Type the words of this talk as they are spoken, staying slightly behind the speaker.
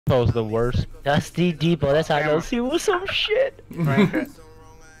Depot's the worst. Dusty Depot. That's how I know. See what's some shit.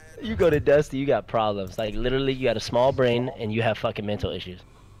 You go to Dusty, you got problems. Like literally, you got a small brain and you have fucking mental issues.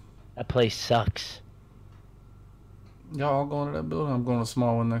 That place sucks. Y'all all going to that building? I'm going to a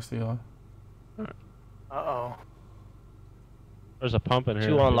small one next to y'all. Uh-oh. There's a pump in here.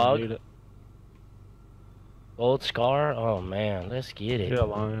 2 on log. Gold scar. Oh man, let's get it. Yeah,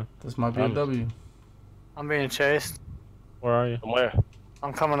 Lion. This might be a W. I'm being chased. Where are you? From where?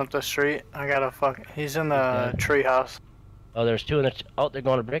 I'm coming up the street. I got a fuck. He's in the tree house. Oh, there's 2 in the. Oh, they're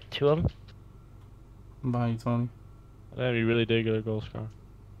going to brick. 2 of them. I'm behind you, Tony. Damn, you really did get a gold scar.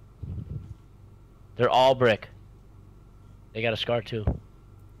 They're all brick. They got a scar too.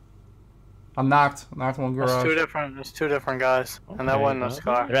 I knocked one garage. There's two different guys, and that wasn't a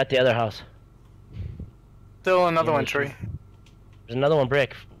scar. They're at the other house. Still another one tree. There's another one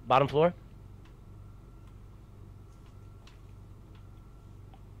brick. Bottom floor.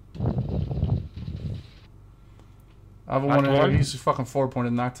 I have one in here. He's fucking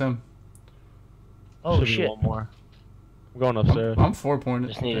 4-pointed. Knocked him. Oh shit. One more. I'm going upstairs. I'm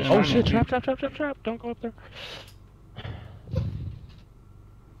 4-pointed. Oh shit! Trap! Don't go up there.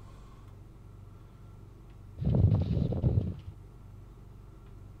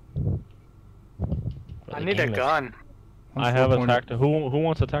 I need a gun. I have a tactical. Who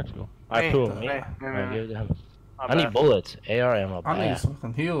wants a tactical? I have 2 of them. I need bullets. AR ammo. I need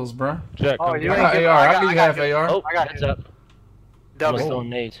fucking heals, bro. Jack, oh, you I got AR. I got you half AR. Oh, I got heads up. W.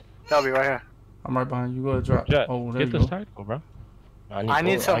 Nades. W right here. I'm right behind you. Go ahead, drop. Jack, Oh, there get you this go. tactical, bro. I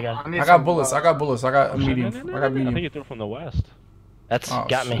need some. I got bullets. I got bullets. I got a medium. I got medium. I think you threw from the west. That's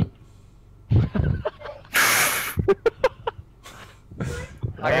got me.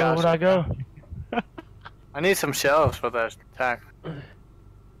 Where'd I go? I need some shells for that attack. Is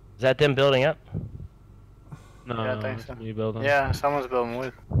that them building up? No, yeah, I think so. Me building. Yeah, someone's building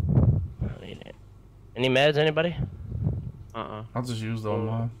with. Any meds, anybody? I'll just use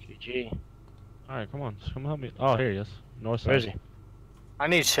them. GG. Alright, come on. Just come help me. Oh, here he is. North side. Where is he? I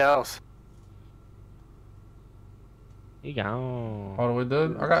need shells. He gone. All the way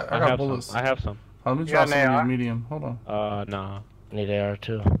dead? I got bullets. Some. I have some. Let me try some of these medium. Hold on. Nah. I need AR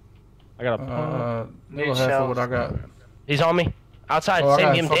too. I got a little half of what I got. He's on me. Outside. Oh,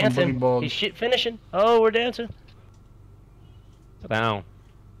 Same him dancing. He's shit finishing. Oh, we're dancing. Down.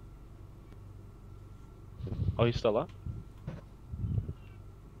 Oh, he's still up?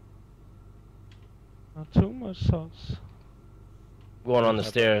 Not too much sauce. Going on the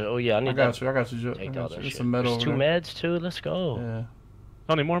stairs. Oh yeah, I got you. I got you. Take all that shit. Some metal. There's 2 meds too. Let's go. Yeah.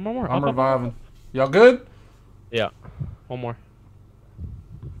 Tony, more. I'm reviving. Y'all good? Yeah. One more.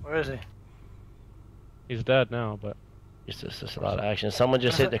 Where is he? He's dead now, but It's just a lot of action. Someone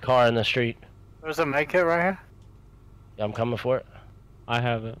just hit the car in the street. There's a med kit right here. Yeah, I'm coming for it. I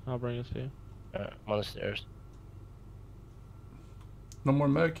have it. I'll bring it to you. Alright, I'm on the stairs. No more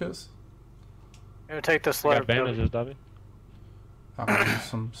med kits? Here, take this I letter. got bandages, Dubby. I can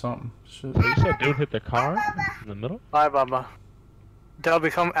do something. Shit. You said dude hit the car in the middle? Bye, Baba.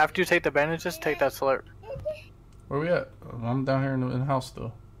 Delby, come after you take the bandages. Take that slurp. Where we at? I'm down here in the house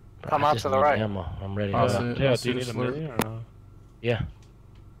still. Come out to the right. Ammo. I'm ready to I'll go. see it. Yeah, I'll do see you the need a slurp. mini or no? Yeah.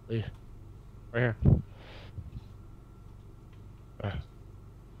 Please. Right here.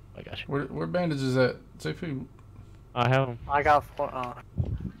 I got you. Where bandages at? JP. I have them. I got 4.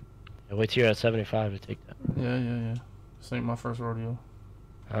 Yeah, wait till you're at 75 to take that. Yeah. This ain't my first rodeo.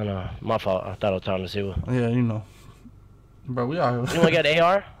 I don't know. My fault. I thought it was time to see what. Yeah, you know. Bro, we out here. You only got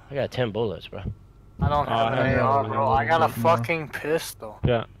AR? I got 10 bullets, bro. I don't have an AR, bro. I got a fucking pistol.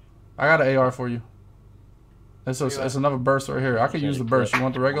 Yeah. I got an AR for you. It's another burst right here. I could use the burst. You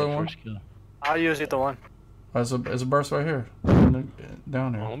want the regular one? I'll use either one. It's a burst right here.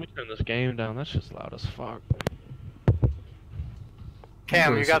 Down there. Oh, let me turn this game down. That's just loud as fuck.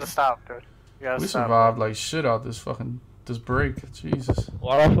 Cam, you gotta stop, dude. You gotta We stop. survived like shit out this break. Jesus.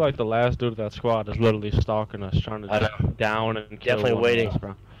 Well, I feel like the last dude of that squad is literally stalking us, trying to just down and kill Definitely one waiting. of us,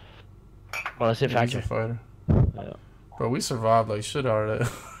 bro. Well, let's hit He's a factory. fighter. Yeah. Bro, we survived like shit out of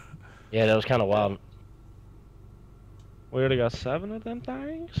that. Yeah, that was kind of wild. We already got 7 of them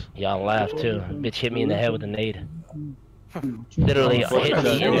things? Y'all laughed too. Bitch hit me in the head with a nade. Literally hit me in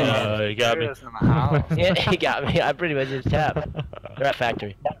the head. He got me. Serious in the house. Yeah, he got me. I pretty much just tapped. They're at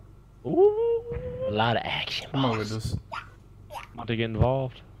factory. Ooh, a lot of action. Come on boss. with this. About to get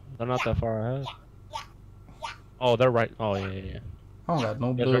involved. They're not that far ahead. Oh, they're right. Oh, yeah. I don't got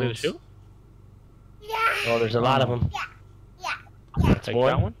no You guys ready to builds. shoot? Oh, there's a lot of them. That's Take one.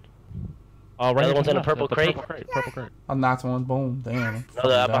 that one. Oh, right. Other one's in a left, purple the crate. Purple crate. I knocked one. Boom. Damn. No,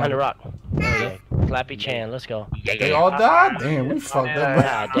 they're behind the rock. Oh, yeah. Slappy Chan, let's go. They all died? Damn, we fucked up.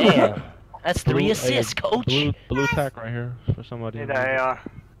 God damn. That's 3 assists, coach. Blue tack right here for somebody. Need an AR.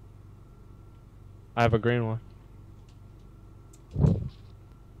 I have a green one.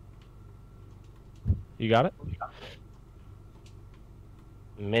 You got it?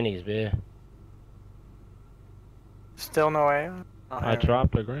 Minis, bitch. Still no AR? I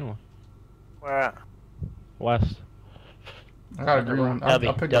dropped a green one. Where at? West. I got a green one. I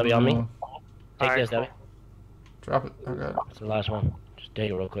picked up W a on green me. one. Take Alright, this, cool. W. Drop it. I got it. That's the last one. Just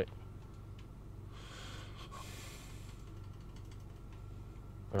take it real quick.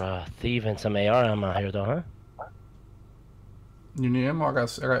 Thieving some AR ammo out here, though, huh? You need ammo? I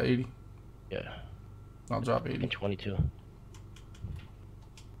got 80. Yeah. I'll drop 80. 22. You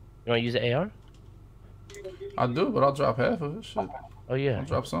want to use the AR? I do, but I'll drop half of it. Shit. Oh, yeah. I'll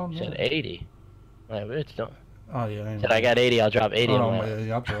drop some. You Yeah. said 80. Like, bitch, don't. Oh, yeah. I ain't Said I got 80, I'll drop 80 Oh, on no, that.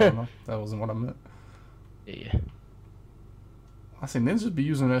 yeah, I'll drop them. That wasn't what I meant. Yeah. I see ninjas be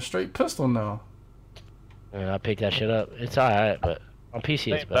using that straight pistol now. I picked that shit up. It's alright, but on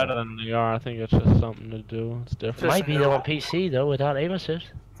PC it's It's better better. than the AR. I think it's just something to do. It's It different. might be though on PC though without aim assist.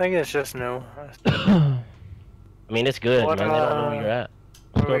 I think it's just new. I mean, it's good, What, man. They don't know where you're at.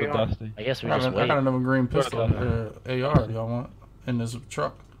 Let's Where go we to going? Dusty. I guess we I just got wait. another green Go to pistol. AR, y'all want? In this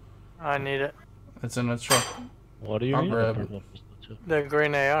truck. I need it. It's in the truck. What do you I'll need? grab it. Purple pistol, too. The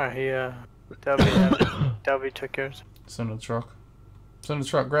green AR. W took yours. It's in the truck. It's in the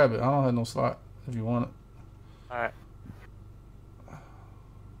truck. Grab it. I don't have no slot if you want it. Alright.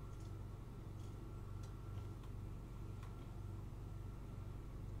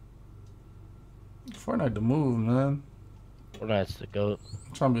 Fortnite the move, man. Fortnite's the goat.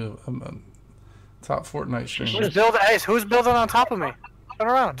 I'm trying to be a top Fortnite streamer. Who's building? Ace, who's building on top of me? Turn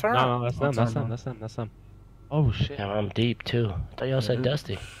around. Turn around. No, that's them. That's them. That's them. That's them. Oh shit. Damn, I'm deep too. I thought y'all said Mhm.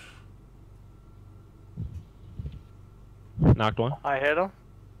 Dusty. Knocked one. I hit him.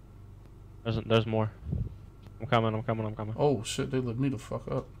 There's more. I'm coming. I'm coming. I'm coming. Oh shit, they lit me the fuck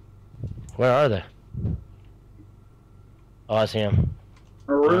up. Where are they? Oh, I see him.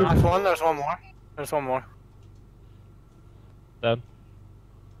 Last one. There's one more. There's one more. Dead.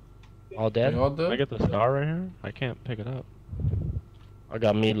 All dead? They all Can I dead? get the star right here? I can't pick it up. I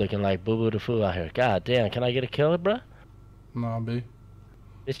got me looking like Boo Boo the Fool out here. God damn, can I get a kill, bruh? Nah, B.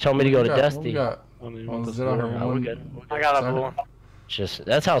 Bitch told me to go to What we Dusty. got? What do you Oh, want is this it out for? here? Oh, we're One- good. We're good. I got a Sorry. blue one. It's just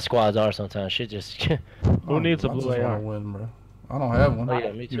that's how squads are sometimes. Shit just. Who needs a I blue just AR? wanna win, bro. I don't have one. Oh,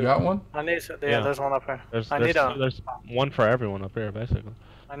 yeah, me too. You got one? I need some. Yeah, Yeah. there's one up here. There's I need there's one for everyone up here, basically.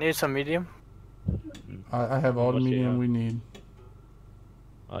 I need some medium. I have all the What's the, medium we need.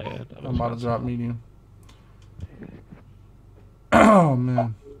 Oh yeah. I'm about to drop medium. Oh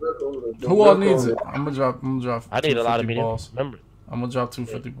man. Who all needs it? I'm gonna drop. I need a lot of 250 medium. balls. Remember, I'm gonna drop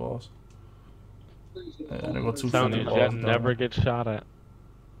 250 balls. Yeah, they go 250 Telling you, balls. Jet down. never gets shot at.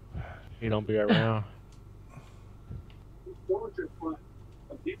 He don't be around.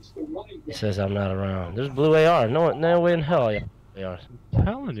 he says I'm not around. There's blue AR. No way in hell. ARs. I'm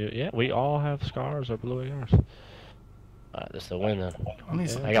telling you, yeah, we all have scars or blue ARs. Alright, this is the win then. I need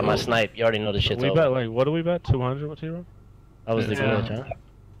some I got my gold. snipe. You already know the shit's We over. bet like what do we bet? 200 with T-Row? That was the Yeah. glitch, huh?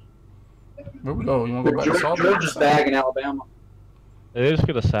 Where we go? You wanna go back to Salt Lake? Georgia's back in Alabama. Did they just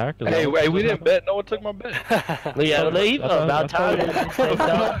get a sack? Is Hey, that- hey, we didn't bet. No one took my bet. Yeah, leave. I About thought- time.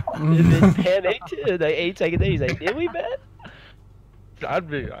 They 8 seconds. He's like, did we bet? I'd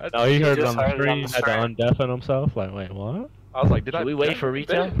be. No, he heard it just on the heard it on screen, the had to screen. undeafen himself. Like, wait, what? I was like, did I? Should we wait for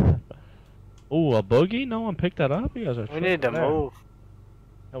retail? bet? Ooh, a boogie? No one picked that up? You guys are We need to tripping there. move.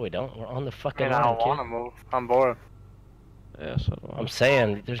 No, we don't. We're on the fucking And I line, don't want to kid. move. I'm bored. Yeah, so do I. I'm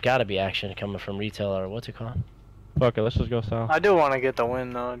saying there's got to be action coming from retail or what's it called? Fuck it, let's just go south. I do want to get the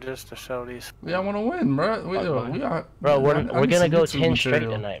win though, just to show these. Yeah, I wanna win, bro. We are. Bro, we're I need gonna some go YouTube 10 straight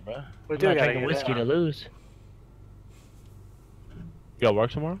material. tonight, bro. We I'm do not gotta drinking get whiskey in. to lose. You got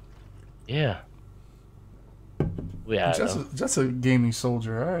work tomorrow? Yeah. We have Just a gaming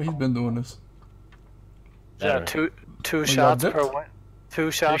soldier. All right, he's been doing this. Yeah, better. two you shots got per dipped? win. Two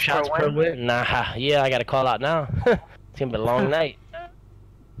 2 shots, shots per win. Nah, yeah, I gotta call out now. It's gonna be a long night.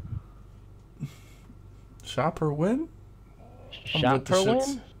 Shot per win? I'm Shot with the per shits.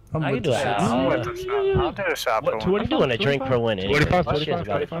 win? I'm I with can the do it. shits. I'll do the shot. I'll do the shot per What, win. I'm doing a drink per win. Anyway. 25, My shit's 25,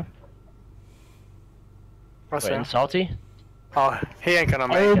 about it. 25. What's Wait, that? salty? Oh, he ain't gonna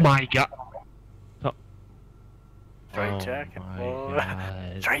make Oh it. my god. Straight Oh jacket, my boy.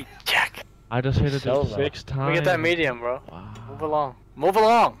 God. Straight jacket. I just hit it Solo. 6 times. We get that medium, bro. Wow. Move along. Move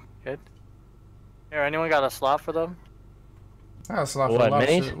along, kid. Here, anyone got a slot for them? I got a slot for What, a lot of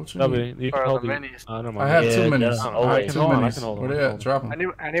minis? shit. What you Dubby, mean? you can Or hold the the minis. never I mind. have Yeah, two yeah. minis. Oh, I wait. have two hold on, I minis. can hold Where them, they hold at? Drop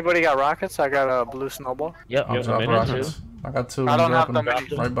them. Anybody got rockets? I got a blue snowball. Yep. I'll You have drop the minis? rockets. I got two. I I'm don't have dropping the them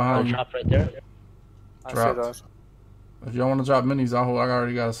minis. right Oh, behind you. drop right there. I see Dropped. those. If y'all want to drop minis, I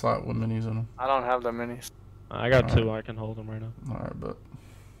already got a slot with minis in them. I don't have the minis. I got Alright. two. I can hold them right now. All right, but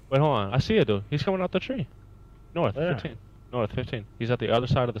Wait, hold on. I see it, dude. He's coming out the tree. North, Where? 15. North, 15. He's at the other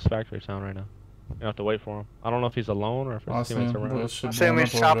side of this factory town right now. You have to wait for him. I don't know if he's alone or if I his see teammates him. around. Little shit I'm saying blowing we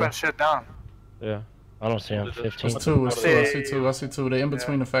up over chopping there. shit down. Yeah. I don't see him. 15. It's two. It's two. I see two. I see two. They in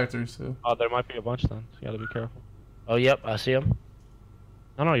between the factories too. Oh, there might be a bunch then. So you gotta be careful. Oh, yep. I see him.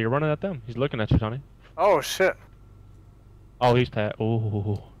 No, you're running at them. He's looking at you, Tony. Oh shit. Oh, he's tagged.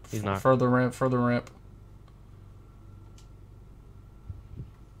 Ooh, he's not. Further ramp. Further ramp.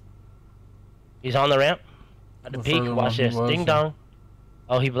 He's on the ramp. At the The peak. further Watch one he this. was, Ding yeah. dong.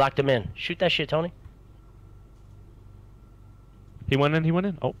 Oh, he blocked him in. Shoot that shit, Tony. He went in. He went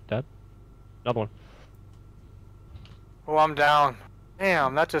in. Oh, dead. Another one. Oh, I'm down.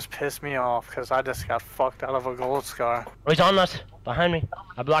 Damn, that just pissed me off because I just got fucked out of a gold scar. Oh, he's on us. Behind me.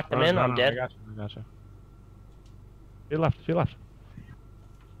 I blocked him in. No, I'm dead. I got you. I got you. He left. He left.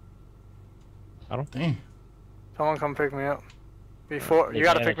 Damn. Someone come pick me up. Before you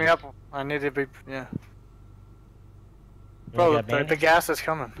gotta pick me up. I need to be. Yeah. You Bro, got the bandage? gas is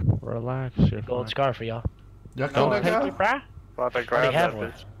coming. Relax. You're Gold fine. scar for y'all. Y'all killed that guy? bruh. About to I grab already that have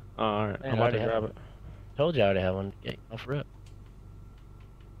one. bitch. Oh, alright. Man, I'm I about to already grab have it. Told you I already have one. Yeah, off rip.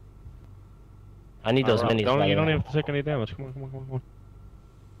 I need those minis. You don't by the even way. have to take any damage. Come on, come on, come on,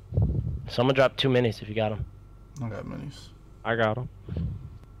 come Someone drop 2 minis if you got them. I got minis. on. I got him.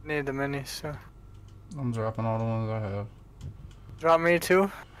 Need the minis. So. I'm dropping all the ones I have. Drop me too.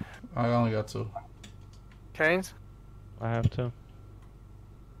 I only got two. Canes. I have two.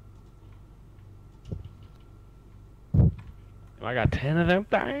 I got 10 of them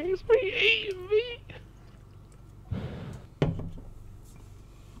things.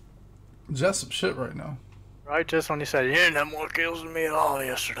 Just some shit right now. Right, just when you said you didn't have more kills than me at all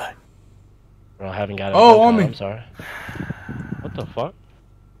yesterday. Bro, I haven't got it. Oh, on me. I'm sorry. What the fuck?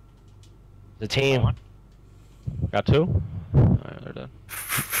 The team. Got two? Alright, they're done.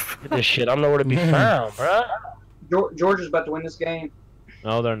 Get this shit. I'm nowhere to be found, bruh. Georgia's about to win this game.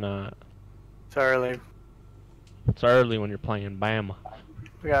 No, they're not. It's early. It's early when you're playing Bama.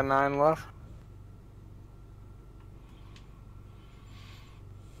 We got 9 left.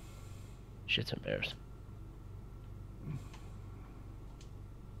 Shit's embarrassing.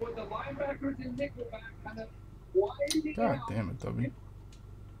 With the linebackers and nickelback kind of wide God damn it, W.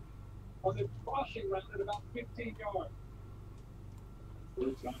 on the crossing route at about 15 yards.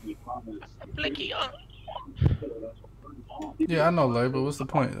 Blicky on. Yeah, I know, Lay, but what's the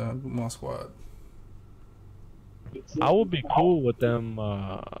point? My squad. I would be cool with them.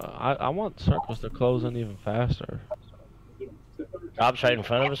 I want circles to close in even faster. Cobb's right in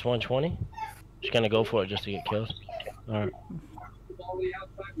front of us, 120. Just gonna go for it just to get kills. Alright.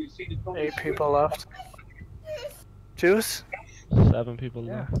 8 people left. Juice? 7 people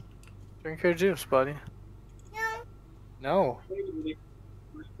Yeah. left. Drink your juice, buddy. No.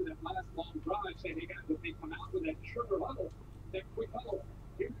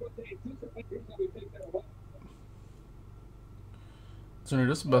 Junior,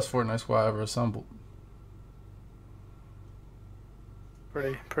 this is the best Fortnite squad I ever assembled.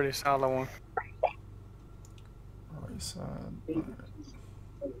 Pretty solid one. Right side.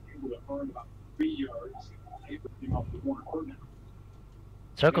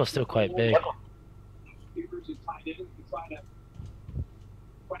 Circle's still quite big.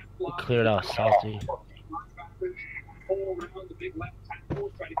 We cleared out salty.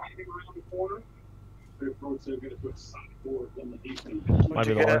 Might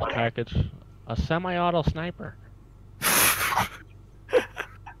be the worst package. A semi-auto sniper.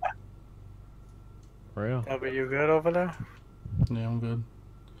 For real. Are you good over there? Yeah, I'm good.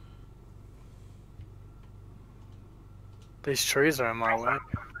 These trees are in my way.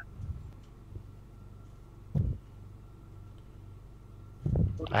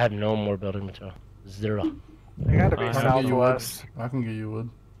 I have no more building material. 0. They gotta be I can get you wood. southwest. I can get you wood.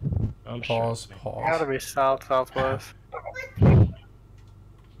 I'm sure. Pause, They pause. gotta be southwest.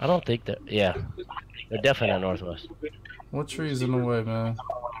 I don't think that. Yeah. They're definitely not northwest. What tree's in the way, man?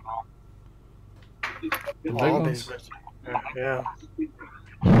 The big All ones? these bitches. Yeah.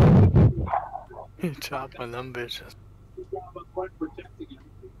 You chopping them bitches.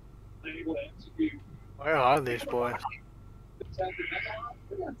 Where are these boys?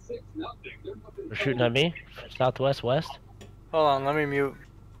 They're shooting at me. Southwest, west. Hold on, let me mute.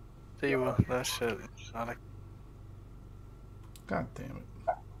 See what that shit. Not a... God damn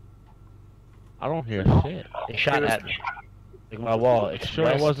it. I don't hear shit. They shot at me. Like my wall. It's Sure,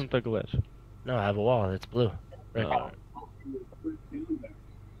 west. it wasn't the glitch. No, I have a wall. It's blue.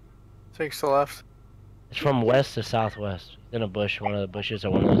 Take to the left. It's from west to southwest. In a bush, one of the bushes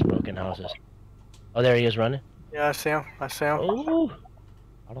or one of those broken houses. Oh, there he is running. Yeah, I see him. I see him. Oh,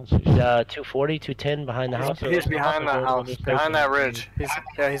 I don't see shit. 240, 210 behind the house. He's behind that house. Behind that ridge.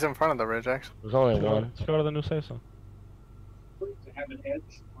 He's in front of the ridge, actually. There's only one. Let's go to the new safe zone. To have an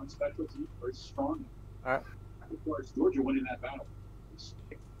edge on special teams, very strong. Alright. Of course, Georgia winning that battle.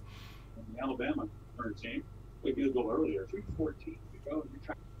 And Alabama, third team, we did go earlier. 3:14 to go.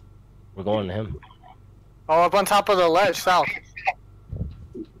 We're going to him. Oh, up on top of the ledge, south.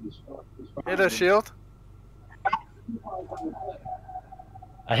 Hit a shield.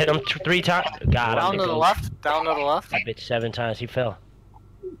 I hit him 3 times. God, Down to the left. Down to the left. That bitch 7 times. He fell.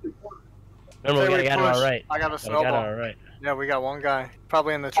 Remember, we got it all right. I got a We got snowball. it all right. Yeah, we got one guy.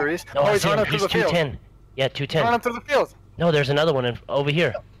 Probably in the trees. No, Oh, I he's see him. running through He's the field. 210. Yeah, 210. Running through the field. No, there's another one over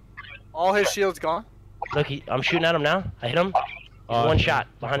here. All his shields gone. Look, I'm shooting at him now. I hit him. One shot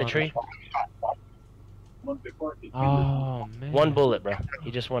behind the tree. Oh, man. 1 bullet, bro.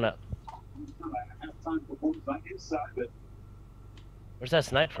 He just went up. Where's that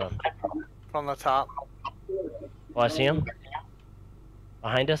snipe from? From the top. Oh, I see him.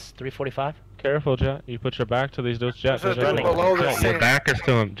 Behind us, 345. Careful, Jet. You put your back to these dudes, Jet. There's a Jet, dude below the Jet, scene. your back is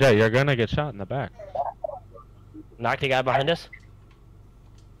to him. Jet, you're gonna get shot in the back. Knocked the guy behind us.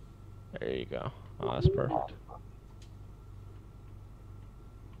 There you go. Oh, that's perfect.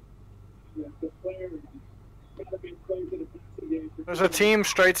 There's a team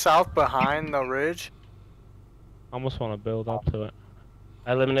straight south behind the ridge. Almost want to build up to it.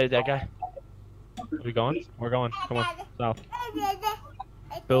 I eliminated that guy. We going? We're going. Come on. South.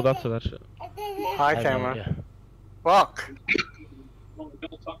 Build up to that shit. High I have no camera. idea. Fuck.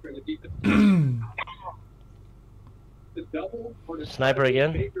 Sniper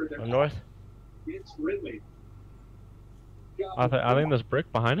again. From north. I think there's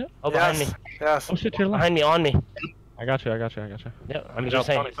brick behind it. Oh, behind me. Yes. Oh shit, to your left. Behind me, on me. I got you. Yep, I'm just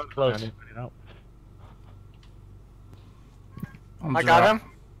saying. Close. I got him.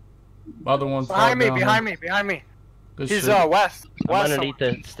 Other one's Behind me, down behind here. me, behind me. Good He's shit. west. I'm West underneath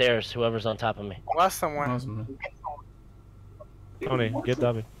the stairs, whoever's on top of me. West somewhere. Awesome, man. Tony, get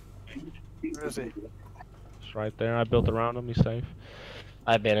Dubby. Where is he? It's right there. I built around him. He's safe.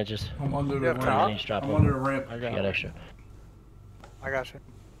 I have bandages. I'm under You the have ramp. top? Bandages, drop I'm them. under the ramp. I I got got extra. I got you.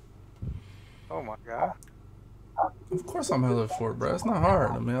 Oh my god. Of course I'm hella for it, bro. It's not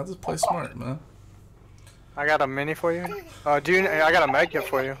hard. I mean, I just play smart, man. I got a mini for you. I got a med kit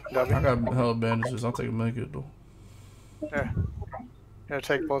for you, I W. got hella bandages. I'll take a make it though. Here. Here,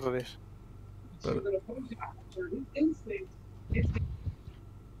 take both of these. But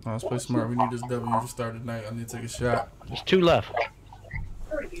let's play smart. We need this W to start tonight. I need to take a shot. There's 2 left.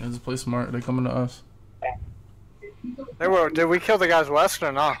 Let's just play smart. They coming to us. Did we kill the guys west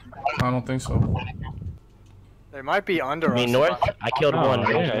or not? I don't think so. They might be under You mean us. north? I killed Oh, one.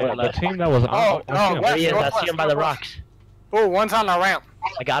 There's yeah, one the left. team that was Oh, on. no, I see him. west. There he is. I Northwest, see him by the northwest. rocks. Oh, one's on the ramp.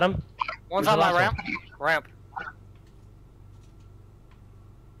 I got him. One's Who's on the the last ramp. Ramp.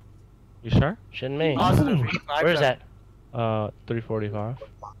 You sure? Shouldn't me. Positive. Where's that? 345.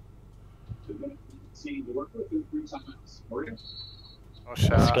 Oh,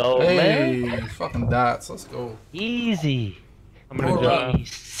 shit. Let's go, man. Hey, fucking dots. Let's go. Easy. I'm gonna Hold jump. on.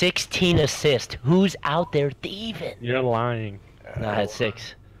 16 assists. Who's out there thieving? You're lying. No, I had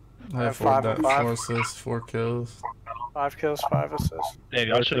 6. I have had 4 5 dots, and 5. 4 assists, 4 kills. 5 kills, 5 assists.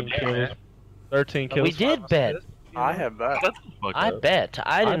 Damn, I should have kills. 13 kills. We did bet. I have that. I bet.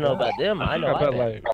 I didn't know about them. I know I bet bet. like